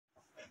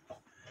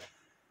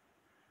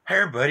Hey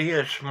everybody,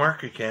 it's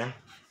Mark again.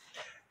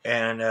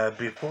 And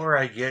before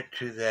I get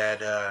to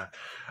that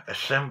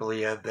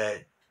assembly of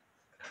that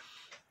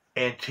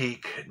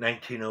antique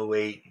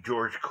 1908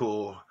 George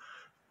Cool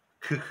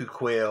Cuckoo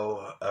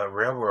Quail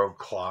railroad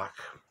clock,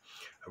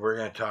 we're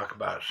going to talk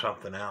about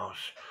something else.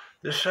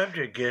 This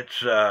subject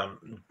gets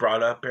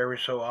brought up every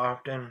so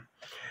often,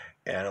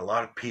 and a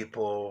lot of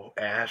people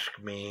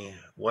ask me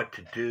what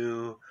to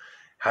do,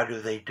 how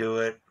do they do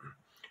it,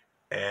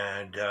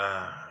 and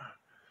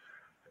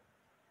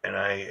and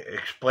I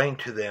explain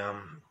to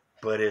them,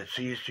 but it's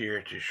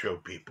easier to show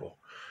people.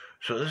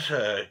 So this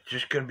is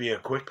just going to be a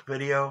quick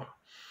video,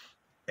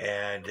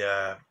 and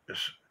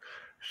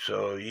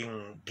so you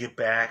can get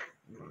back,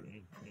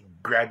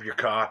 grab your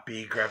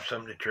coffee, grab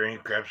something to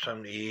drink, grab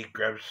something to eat,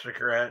 grab a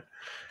cigarette,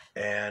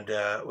 and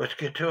let's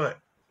get to it.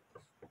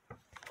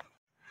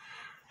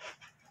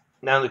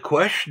 Now the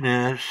question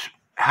is,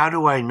 how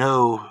do I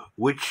know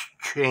which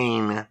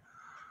chain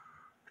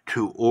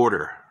to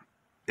order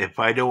if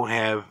I don't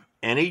have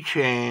any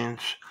chains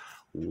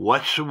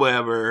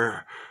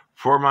whatsoever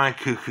for my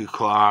cuckoo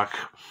clock?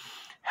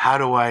 How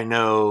do I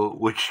know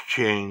which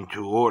chain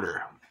to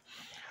order?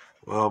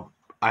 Well,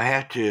 I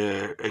have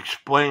to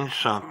explain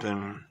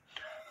something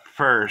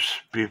first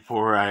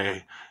before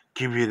I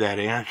give you that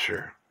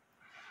answer.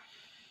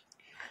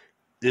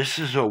 This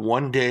is a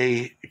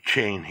one-day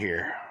chain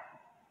here.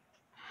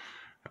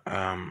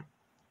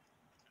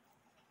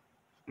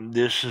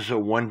 This is a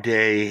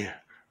one-day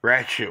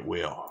ratchet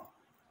wheel.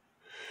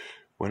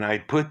 When I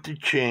put the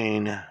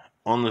chain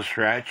on this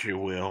ratchet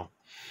wheel,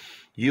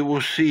 you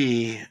will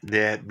see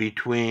that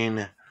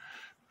between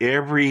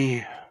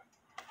every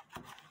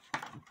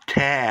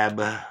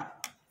tab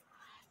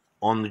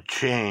on the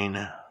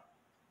chain,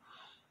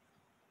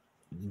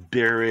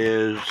 there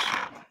is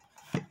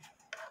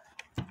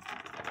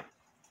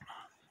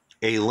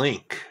a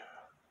link.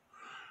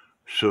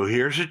 So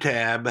here's a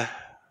tab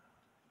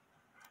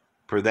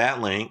for that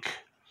link.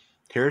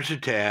 Here's a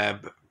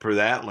tab for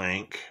that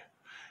link.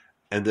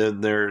 And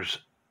then there's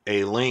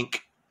a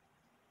link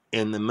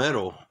in the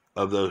middle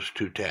of those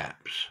two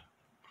tabs.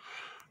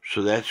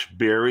 So that's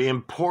very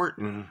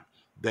important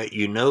that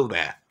you know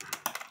that.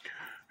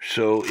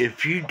 So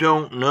if you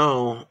don't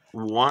know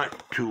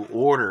what to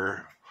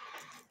order,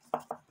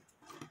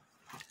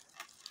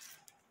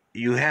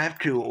 you have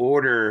to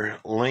order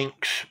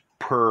links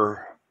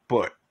per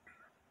foot.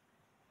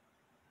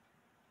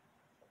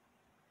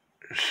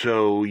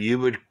 So you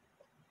would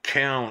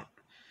count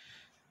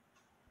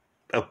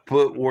a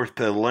foot worth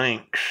of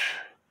links,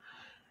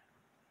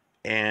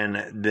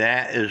 and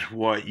that is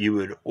what you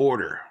would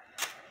order.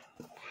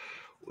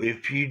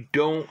 If you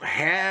don't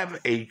have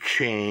a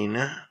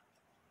chain,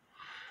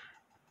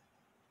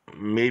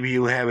 maybe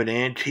you have an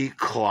antique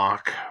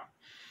clock,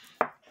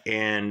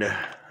 and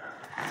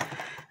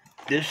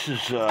this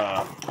is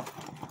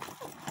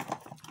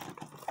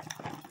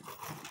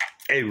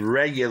a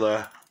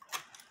regular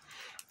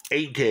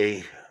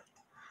 8-day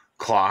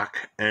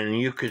clock, and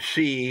you can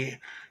see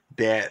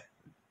that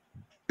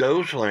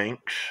those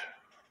links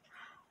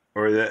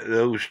or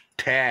those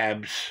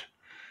tabs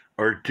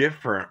are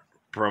different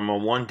from a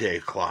one-day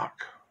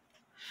clock.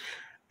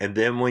 And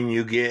then when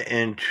you get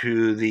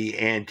into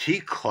the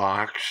antique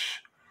clocks,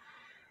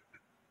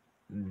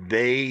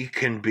 they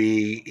can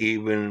be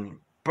even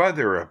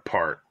further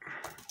apart.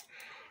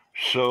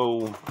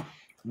 So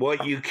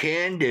what you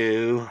can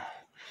do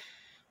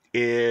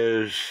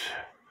is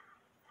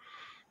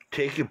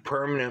take a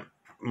permanent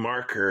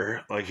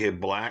marker, like a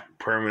black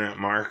permanent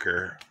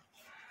marker,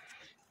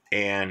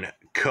 and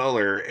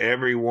color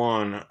every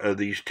one of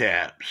these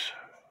tabs.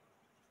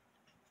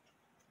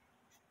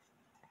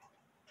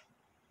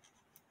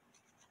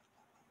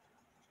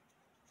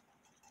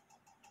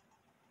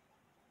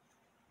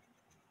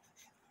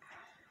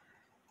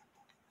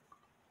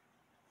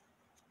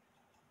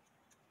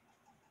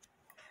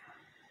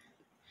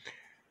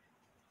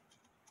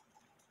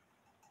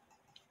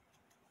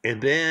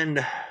 And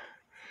then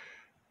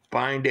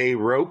find a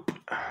rope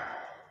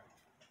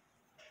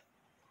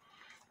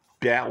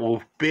that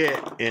will fit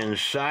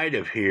inside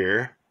of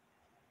here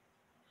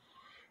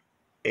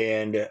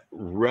and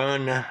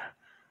run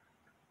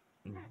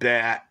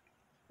that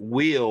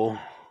wheel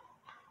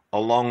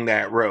along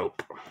that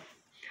rope.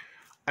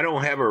 I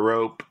don't have a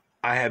rope,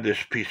 I have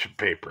this piece of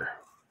paper.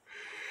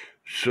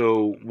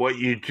 So what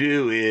you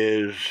do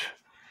is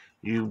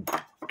you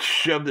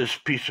shove this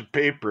piece of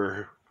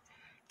paper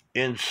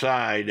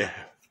inside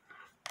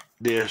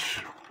this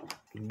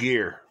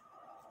gear.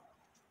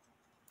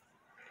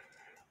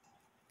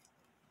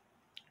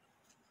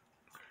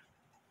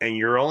 And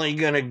you're only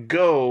going to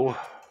go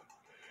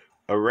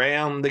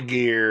around the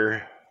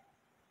gear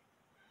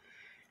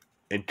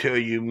until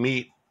you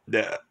meet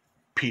the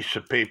piece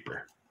of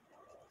paper.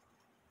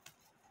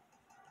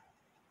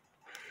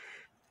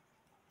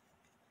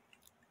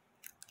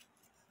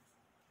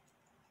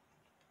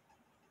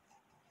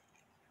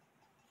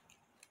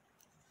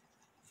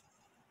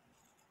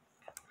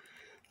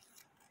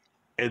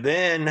 And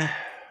then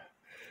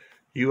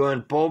you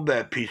unfold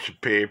that piece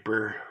of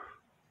paper,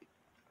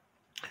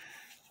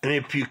 And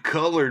if you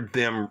colored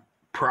them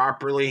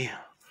properly,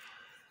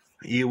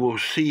 you will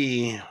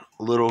see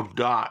little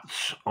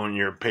dots on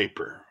your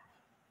paper.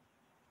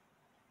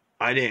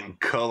 I didn't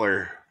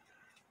color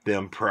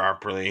them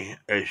properly,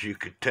 as you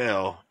could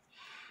tell,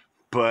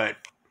 but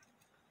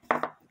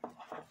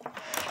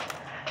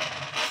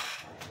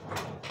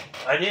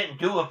I didn't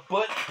do a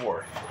foot's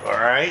worth, all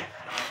right?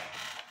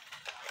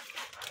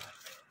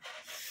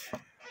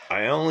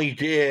 I only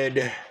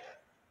did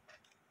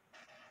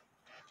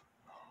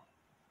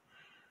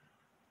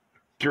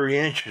 3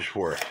 inches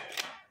worth.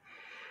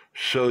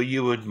 So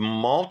you would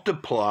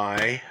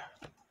multiply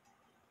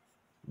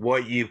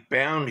what you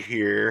found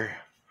here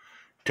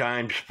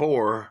times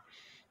 4,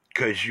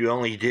 because you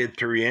only did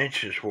 3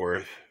 inches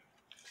worth.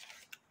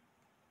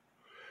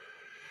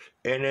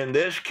 And in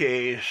this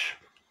case,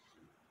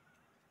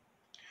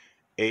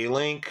 a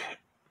link,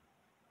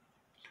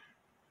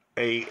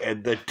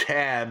 the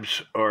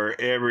tabs are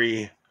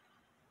every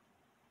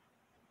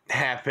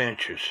 1/2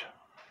 inches.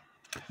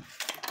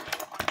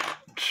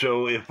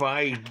 So if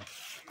I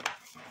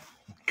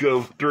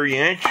go 3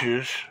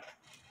 inches,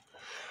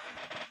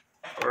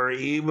 or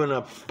even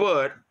a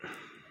foot,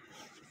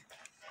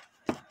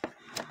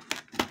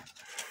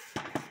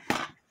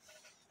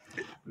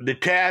 the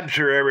tabs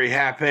are every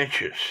 1/2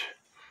 inches.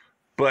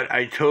 But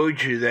I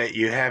told you that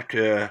you have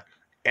to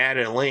add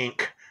a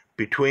link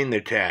between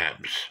the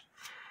tabs.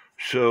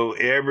 So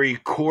every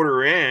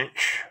 1/4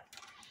 inch,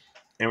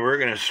 and we're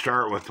going to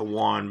start with the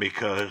 1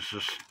 because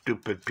this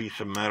stupid piece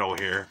of metal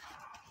here.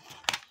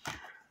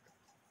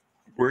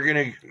 We're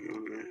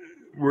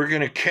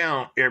going to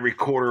count every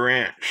 1/4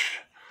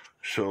 inch.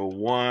 So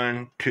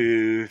 1,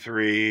 2,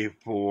 3,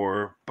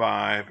 4,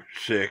 5,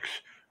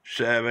 6,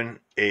 7,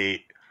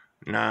 8,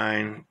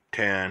 9,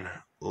 10,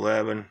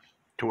 11,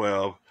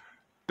 12,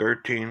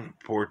 13,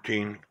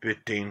 14,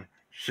 15,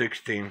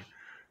 16,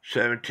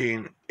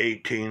 17,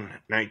 18,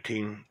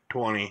 19,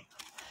 20,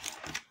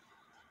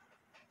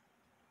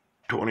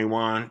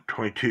 21,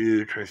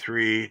 22,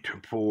 23,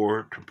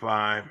 24,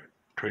 25,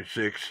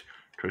 26,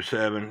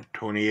 27,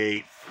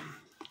 28,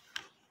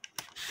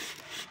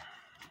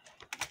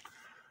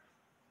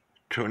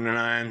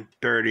 29,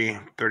 30,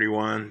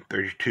 31,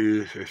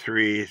 32,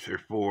 33,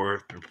 34,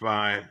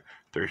 35,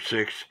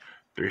 36,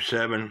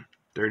 37,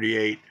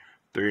 38,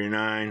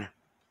 39,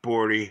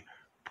 40,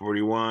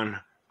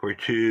 41,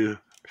 42,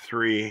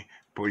 3,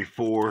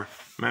 44.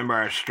 Remember,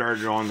 I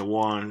started on the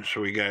 1,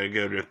 so we got to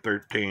go to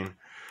 13,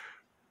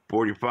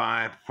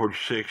 45,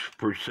 46,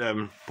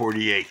 47,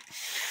 48.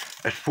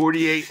 That's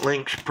 48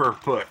 links per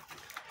foot.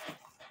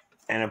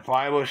 And if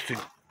I was to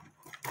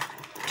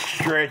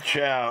stretch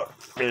out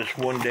this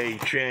 1-day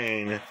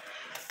chain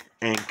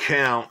and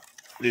count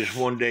this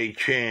 1-day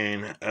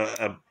chain,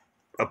 a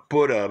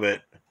foot of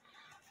it,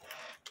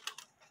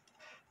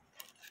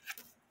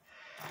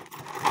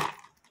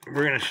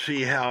 we're going to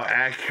see how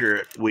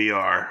accurate we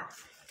are.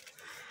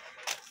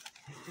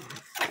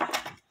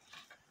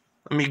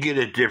 Let me get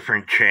a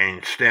different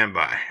chain. Stand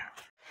by.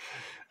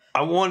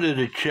 I wanted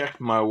to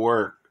check my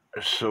work,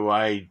 so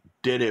I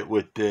did it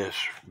with this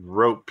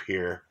rope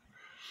here.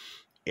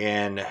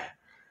 And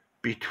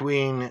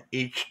between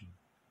each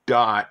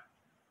dot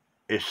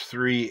is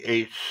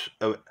 3/8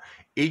 of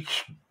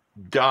each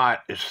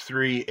dot is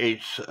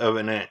 3/8 of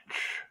an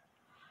inch.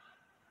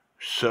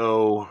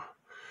 So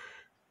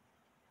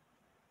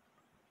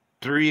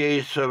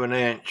 3/8 of an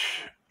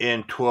inch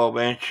in 12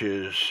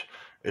 inches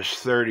is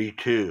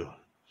 32.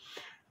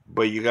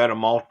 But you got to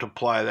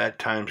multiply that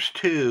times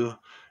 2,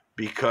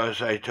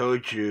 because I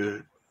told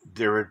you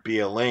there would be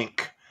a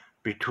link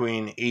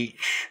between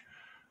each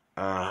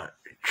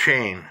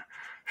chain.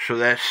 So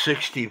that's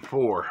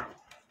 64.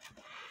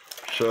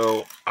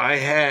 So I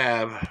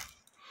have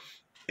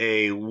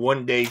a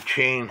 1-day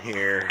chain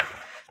here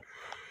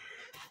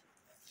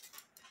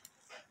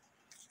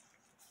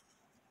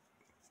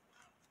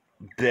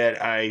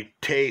that I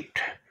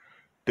taped.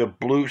 The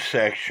blue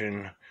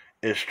section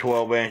is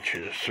 12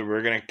 inches. So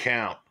we're going to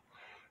count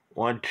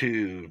 1,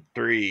 2,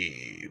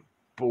 3,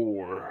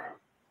 4,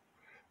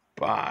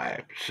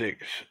 5,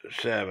 6,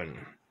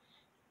 7,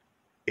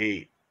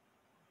 8,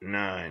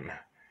 9,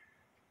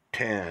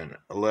 10,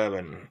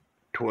 11,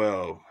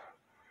 12,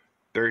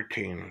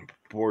 13,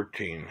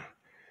 14,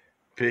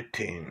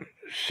 15,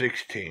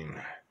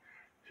 16.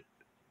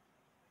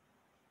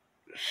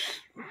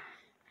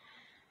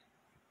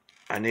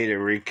 I need to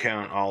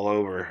recount all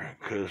over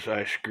because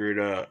I screwed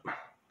up.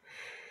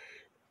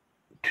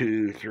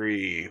 2,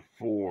 3,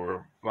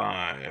 4,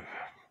 5,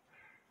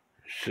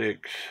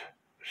 6,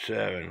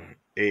 7,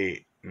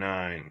 8,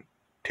 9,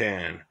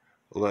 10,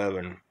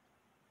 11,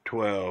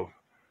 12,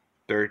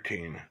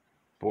 13,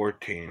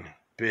 14,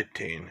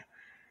 15,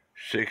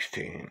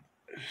 16,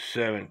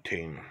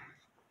 17,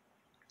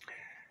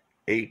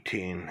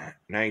 18,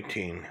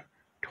 19,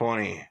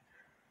 20,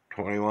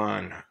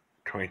 21,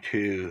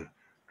 22,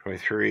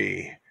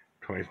 23,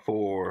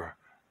 24,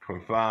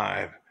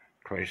 25,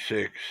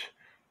 26,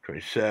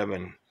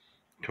 27,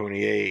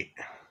 28,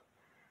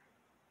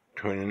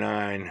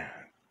 29,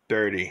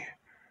 30,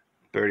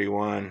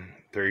 31,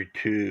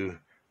 32,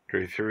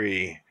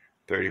 33,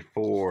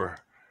 34,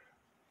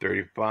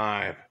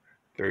 35,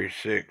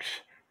 36,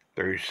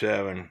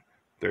 37,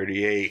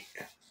 38,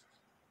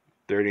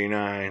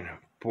 39,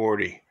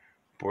 40,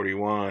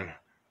 41,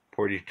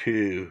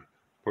 42,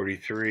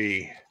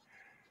 43,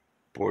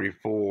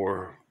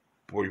 44,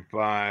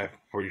 45,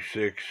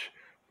 46,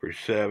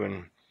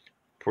 47,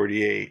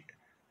 48,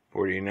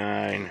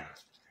 49,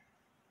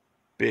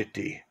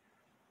 50,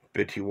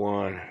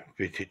 51,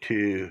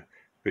 52,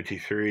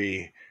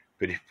 53,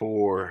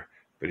 54,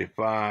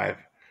 55,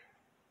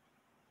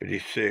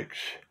 56,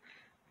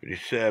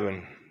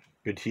 57,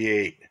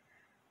 58,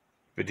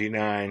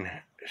 59,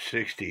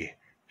 60,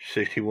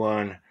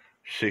 61,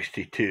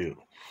 62.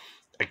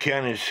 I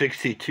counted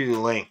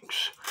 62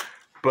 links,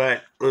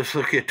 but let's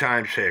look at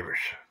time savers.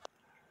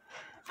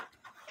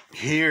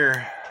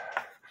 Here,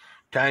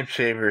 time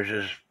savers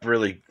is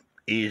really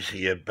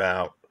easy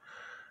about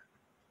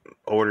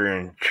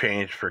ordering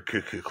chains for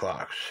cuckoo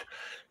clocks.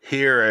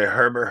 Here, a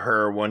Herbert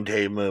Hur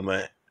one-day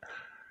movement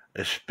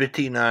is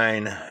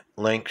 59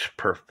 links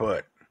per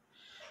foot.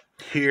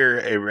 Here,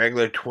 a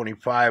regular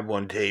 25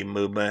 one-day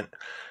movement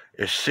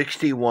is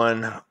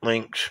 61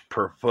 links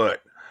per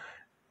foot,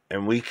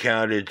 and we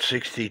counted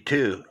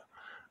 62.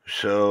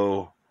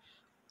 So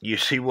you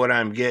see what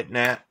I'm getting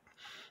at?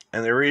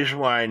 And the reason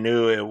why I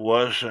knew it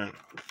wasn't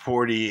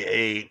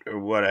 48 or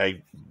what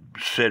I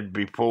said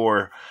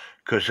before,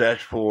 because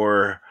that's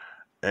for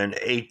an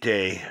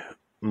 8-day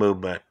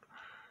movement,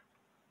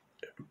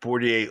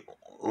 48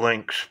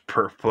 links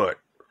per foot.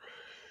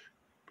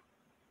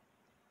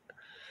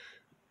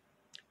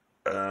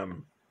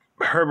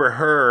 Herbert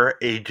Hur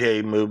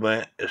 8-day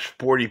movement is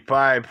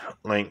 45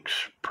 links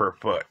per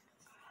foot.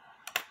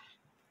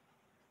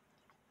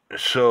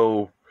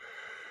 So,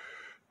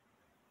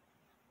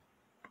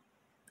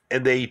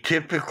 and they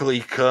typically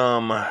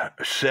come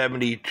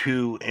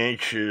 72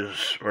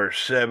 inches or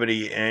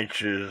 70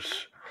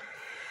 inches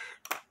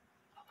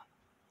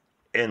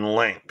in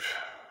length.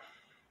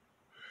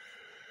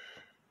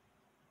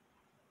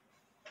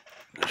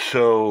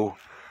 So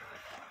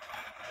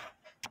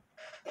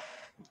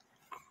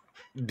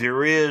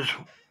there is,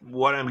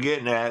 what I'm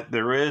getting at,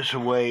 there is a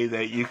way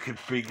that you could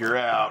figure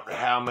out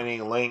how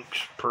many links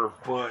per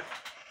foot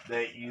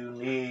that you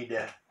need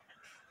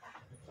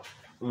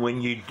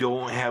when you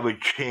don't have a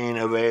chain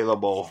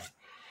available.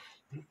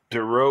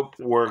 The rope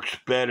works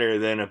better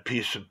than a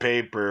piece of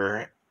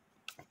paper.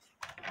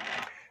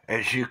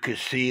 As you can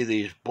see,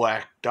 these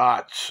black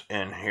dots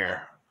in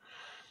here,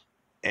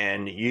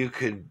 and you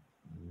could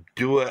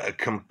do a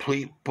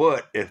complete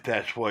foot if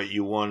that's what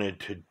you wanted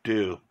to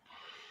do,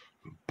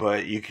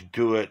 but you could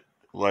do it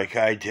like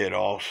I did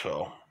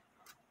also.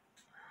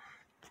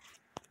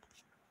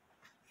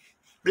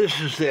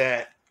 This is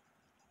that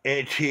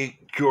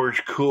antique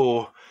George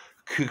Cool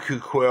Cuckoo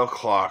quail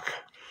clock.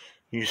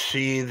 You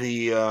see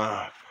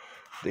the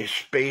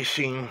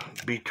spacing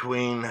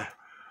between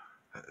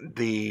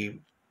the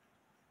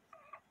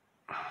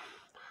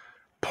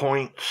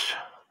points.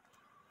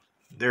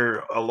 They're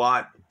a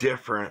lot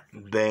different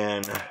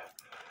than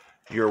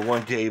your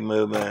one-day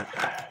movement.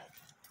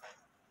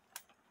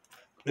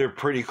 They're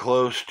pretty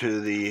close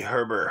to the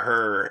Herbert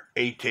Hur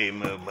 8-day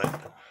movement,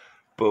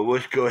 but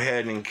let's go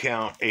ahead and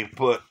count a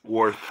foot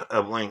worth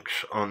of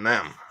links on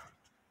them.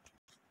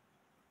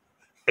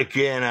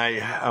 Again,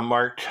 I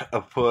marked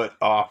a foot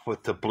off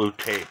with the blue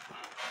tape.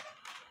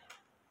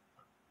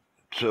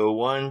 So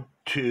 1,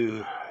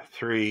 2,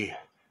 3,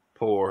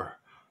 4,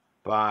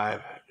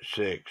 5,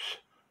 6,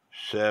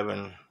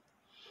 7,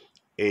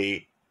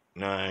 8,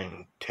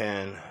 9,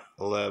 10,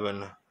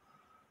 11,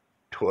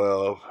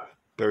 12,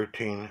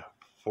 13,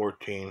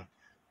 14,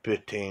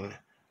 15,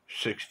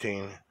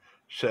 16,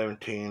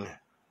 17,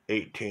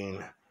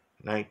 18,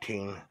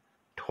 19,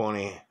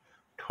 20,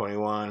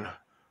 21,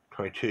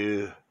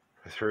 22,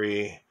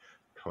 23,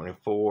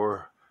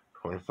 24,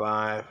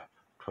 25,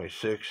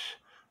 26,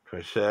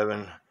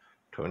 27,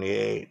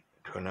 28,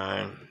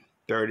 29,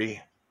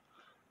 30,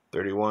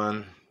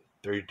 31,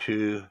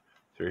 32,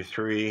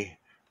 33,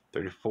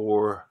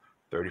 34,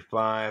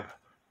 35,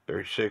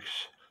 36,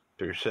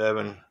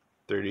 37,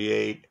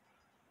 38,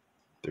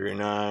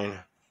 39,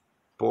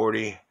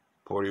 40,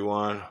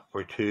 41,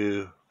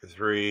 42,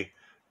 43,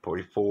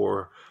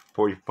 44,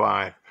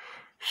 45.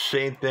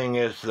 Same thing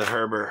as the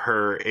Herbert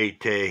Hur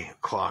 8-day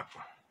clock.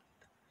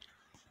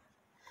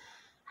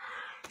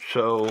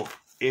 So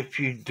if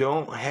you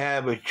don't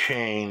have a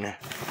chain,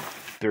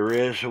 there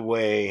is a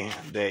way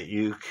that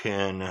you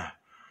can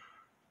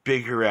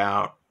figure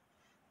out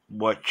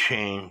what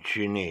chains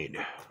you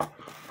need.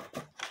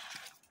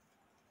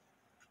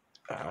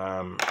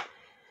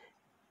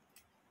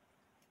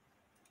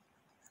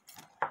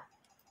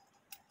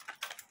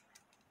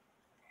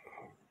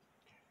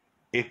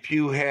 If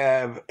you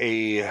have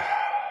a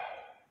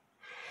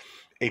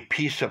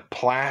piece of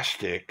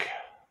plastic,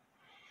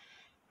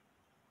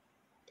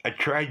 I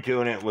tried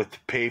doing it with the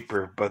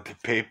paper, but the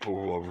paper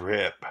will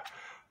rip.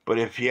 But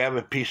if you have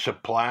a piece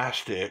of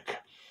plastic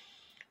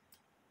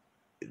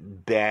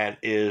that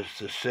is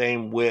the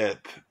same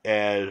width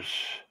as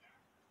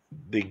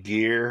the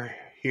gear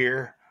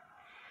here,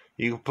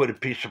 you can put a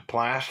piece of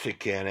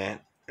plastic in it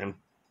and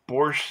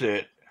force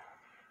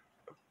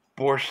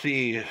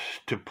these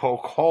to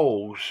poke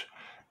holes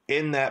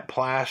in that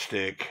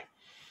plastic,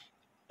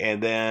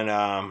 and then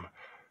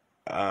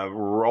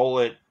roll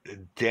it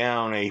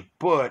down a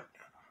foot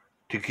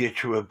to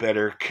get you a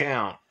better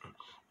count.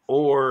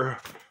 Or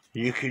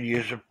you could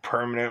use a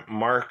permanent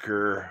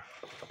marker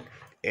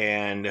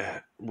and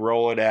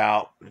roll it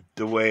out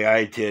the way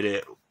I did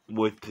it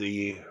with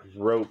the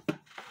rope,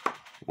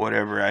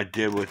 whatever I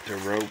did with the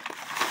rope.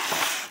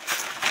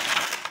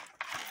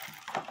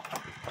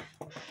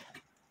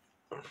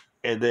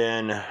 And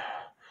then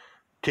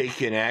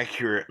take an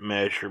accurate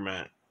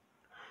measurement.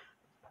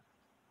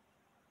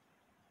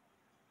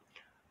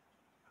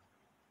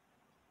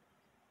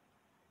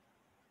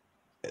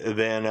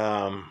 Then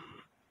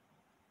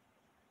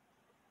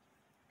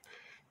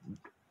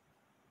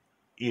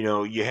you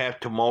know, you have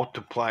to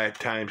multiply it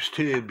times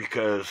 2,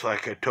 because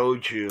like I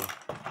told you,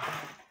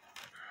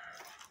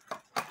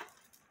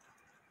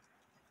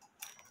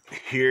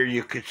 here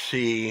you could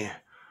see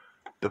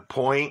the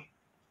point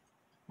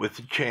with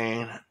the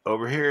chain.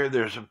 Over here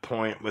there's a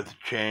point with the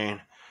chain,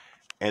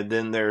 and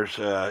then there's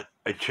a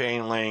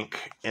chain link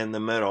in the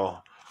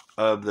middle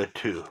of the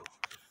 2.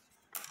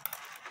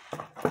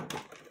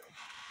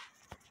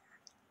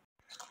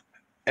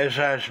 As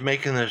I was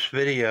making this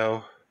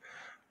video,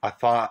 I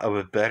thought of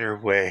a better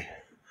way.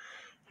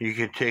 You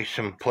could take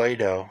some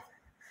Play-Doh,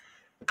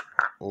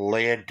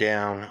 lay it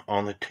down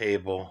on the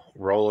table,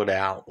 roll it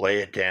out, lay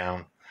it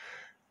down,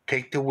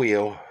 take the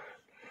wheel,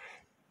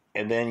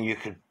 and then you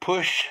could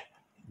push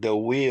the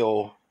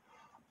wheel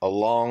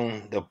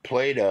along the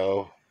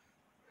Play-Doh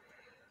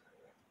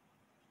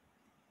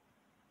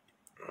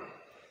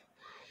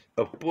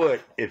a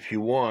foot if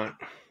you want,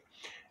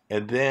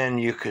 and then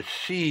you could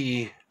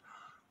see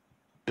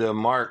the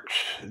marks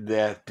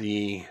that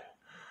the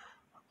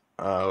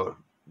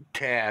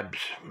tabs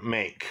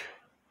make.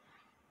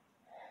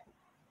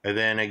 And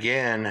then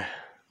again,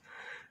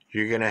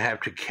 you're going to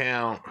have to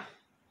count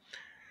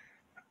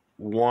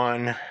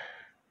one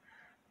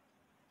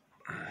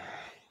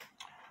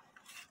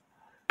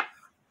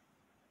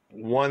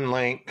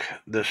link,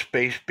 the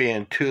space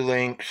being 2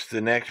 links, the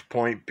next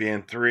point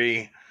being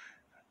 3,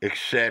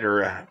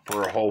 etc.,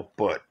 for a whole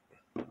foot.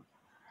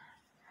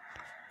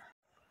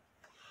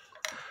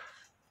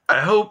 I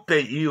hope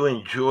that you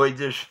enjoyed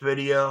this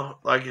video.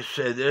 Like I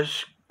said,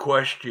 this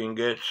question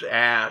gets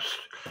asked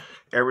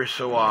every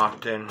so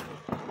often,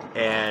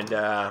 and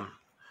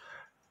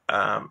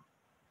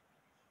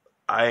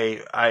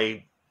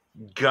I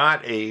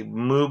got a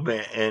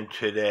movement in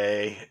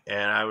today,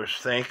 and I was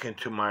thinking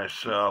to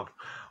myself,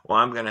 well,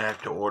 I'm going to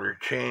have to order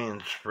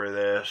chains for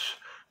this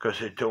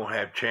because it don't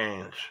have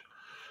chains.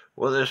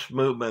 Well, this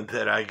movement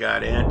that I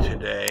got in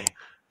today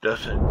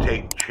doesn't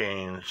take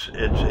chains.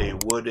 It's a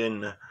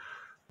wooden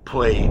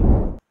plate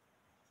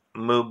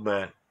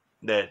movement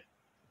that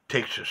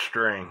takes a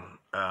string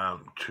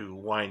to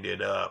wind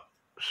it up.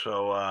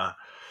 So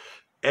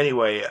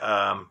anyway,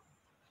 I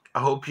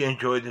hope you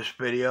enjoyed this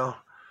video.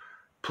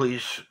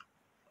 Please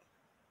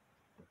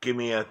give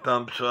me a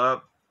thumbs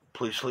up.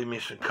 Please leave me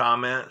some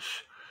comments.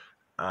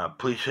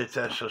 Please hit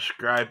that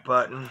subscribe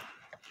button.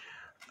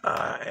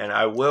 And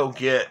I will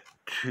get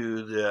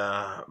to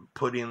the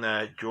putting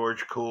that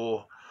George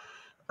Cool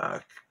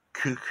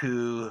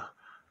Cuckoo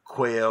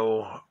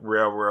Quail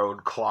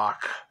Railroad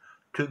clock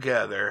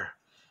together,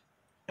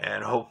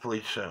 and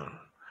hopefully soon.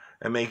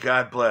 And may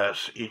God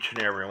bless each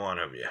and every one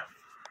of you.